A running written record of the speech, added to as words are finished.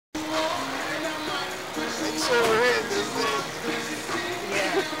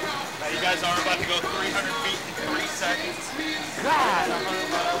Yeah. Now you guys are about to go 300 feet in 3 seconds. God. 100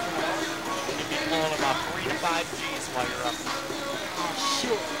 miles an hour. You'll be pulling about 3 to 5 G's while you're up. Oh,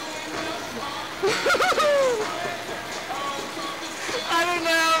 shit. I don't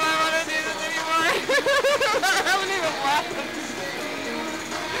know if I want to do this anymore. I haven't even laughed.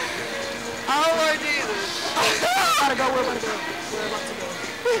 Oh, Lord Jesus. Gotta go. We're about to go. We're about to go.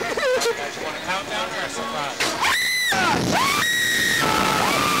 You guys want a countdown or a surprise?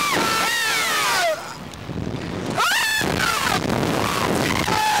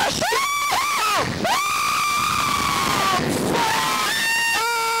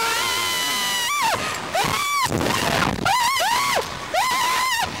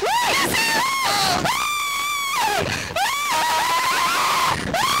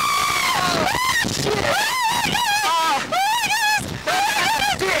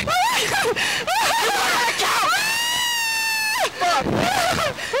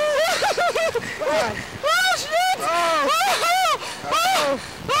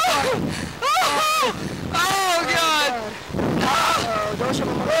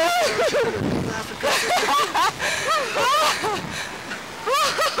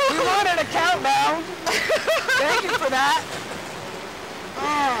 We wanted a countdown. Thank you for that.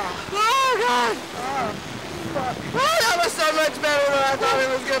 Oh God. Oh, that was so much better than I thought it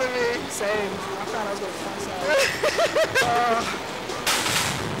was going to be. Same. I thought I was going to pass out. Oh,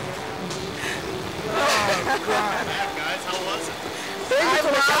 God. Guys, how was it? Thank you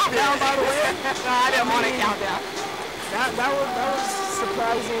for the countdown, by the way. No, I didn't want a countdown. That was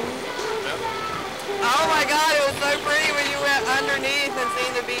surprising. Oh my God, it was so pretty when you went underneath and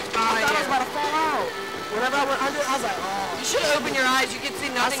seen the beach behind you. I thought I was about to fall out. Whenever I went under, I was like, oh. You should open your eyes. You can see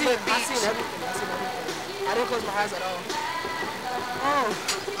nothing but beach. I seen everything. I didn't close my eyes at all. Oh,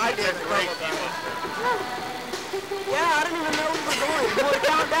 I did. Great. Yeah, I didn't even know we were going. You want to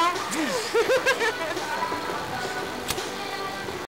count down?